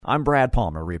I'm Brad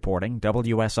Palmer reporting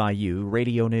WSIU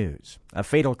Radio News. A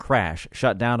fatal crash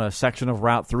shut down a section of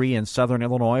Route 3 in southern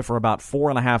Illinois for about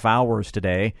 4.5 hours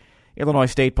today. Illinois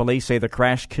State Police say the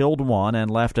crash killed one and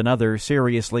left another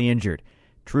seriously injured.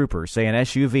 Troopers say an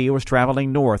SUV was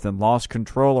traveling north and lost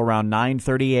control around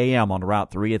 9:30 a.m. on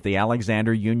Route 3 at the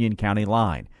Alexander-Union County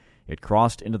line. It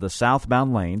crossed into the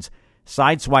southbound lanes,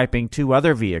 sideswiping two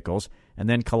other vehicles and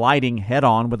then colliding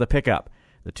head-on with a pickup.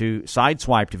 The two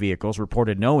sideswiped vehicles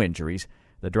reported no injuries.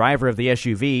 The driver of the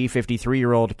SUV,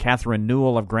 53-year-old Catherine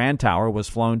Newell of Grand Tower, was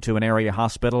flown to an area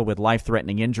hospital with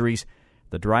life-threatening injuries.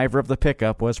 The driver of the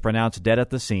pickup was pronounced dead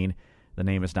at the scene. The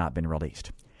name has not been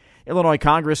released. Illinois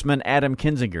Congressman Adam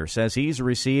Kinzinger says he's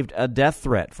received a death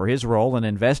threat for his role in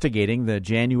investigating the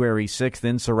January 6th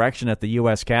insurrection at the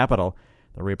U.S. Capitol.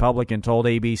 The Republican told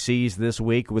ABC's This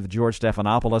Week with George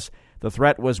Stephanopoulos the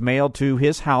threat was mailed to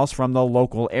his house from the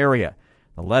local area.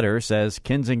 The letter says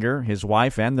Kinzinger, his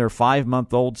wife, and their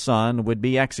 5-month-old son would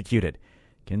be executed.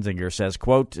 Kinzinger says,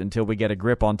 quote, "Until we get a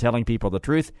grip on telling people the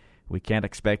truth, we can't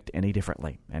expect any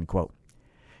differently," end quote.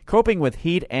 Coping with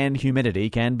heat and humidity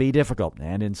can be difficult,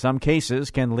 and in some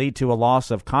cases can lead to a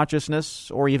loss of consciousness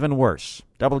or even worse.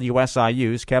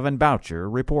 WSIU's Kevin Boucher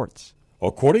reports.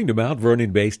 According to Mount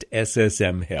Vernon-based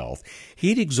SSM Health,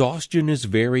 heat exhaustion is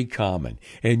very common,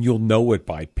 and you'll know it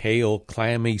by pale,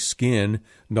 clammy skin,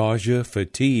 nausea,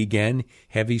 fatigue, and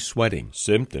heavy sweating.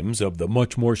 Symptoms of the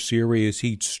much more serious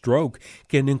heat stroke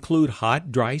can include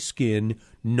hot, dry skin,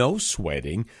 no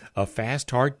sweating, a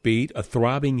fast heartbeat, a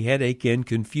throbbing headache, and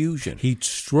confusion. Heat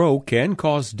stroke can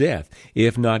cause death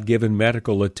if not given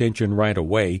medical attention right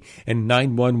away, and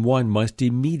 911 must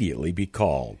immediately be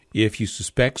called. If you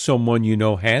suspect someone you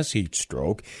know has heat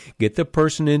stroke, get the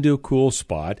person into a cool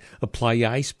spot, apply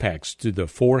ice packs to the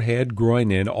forehead,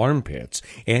 groin, and armpits,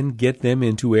 and get them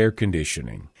into air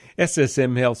conditioning.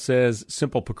 SSM Health says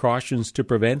simple precautions to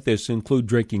prevent this include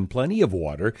drinking plenty of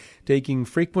water, taking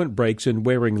frequent breaks, and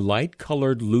wearing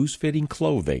light-colored, loose-fitting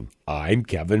clothing. I'm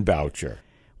Kevin Boucher.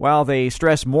 While they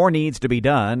stress more needs to be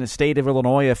done, state of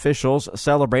Illinois officials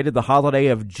celebrated the holiday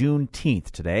of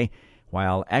Juneteenth today.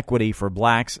 While equity for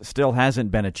blacks still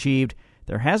hasn't been achieved,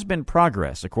 there has been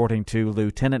progress, according to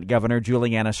Lieutenant Governor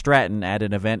Juliana Stratton at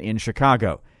an event in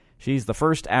Chicago. She's the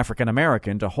first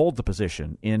African-American to hold the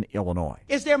position in Illinois.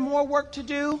 Is there more work to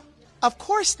do? Of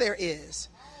course there is.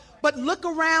 But look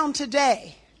around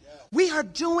today. We are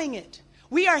doing it.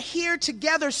 We are here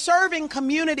together, serving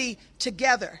community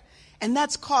together. And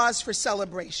that's cause for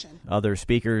celebration. Other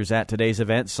speakers at today's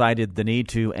event cited the need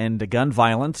to end gun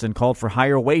violence and called for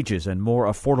higher wages and more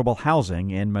affordable housing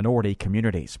in minority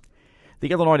communities. The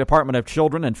Illinois Department of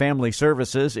Children and Family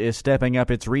Services is stepping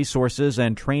up its resources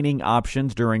and training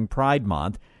options during Pride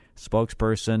Month.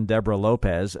 Spokesperson Deborah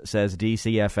Lopez says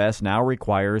DCFS now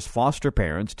requires foster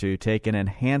parents to take an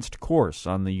enhanced course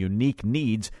on the unique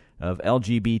needs of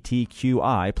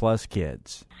LGBTQI plus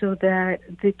kids, so that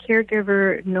the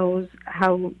caregiver knows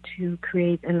how to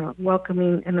create a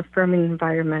welcoming and affirming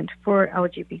environment for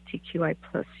LGBTQI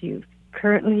plus youth.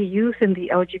 Currently, youth in the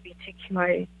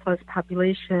LGBTQI plus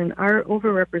population are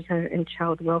overrepresented in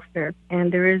child welfare,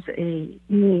 and there is a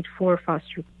need for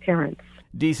foster parents.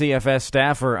 DCFS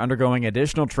staff are undergoing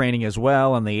additional training as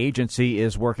well, and the agency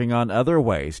is working on other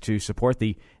ways to support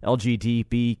the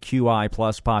LGBTQI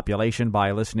plus population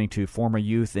by listening to former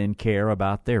youth in care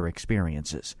about their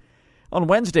experiences. On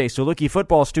Wednesday, Saluki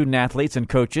football student-athletes and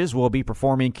coaches will be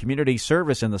performing community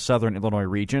service in the Southern Illinois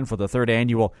region for the third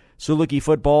annual Saluki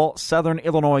Football Southern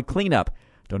Illinois Cleanup.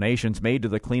 Donations made to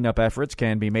the cleanup efforts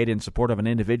can be made in support of an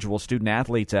individual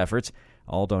student-athlete's efforts.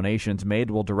 All donations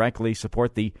made will directly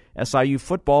support the SIU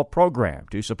football program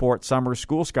to support summer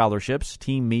school scholarships,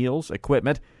 team meals,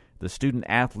 equipment, the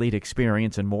student-athlete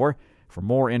experience, and more. For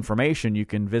more information, you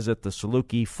can visit the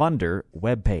Saluki Funder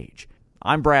webpage.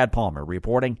 I'm Brad Palmer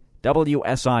reporting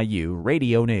WSIU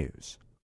Radio News.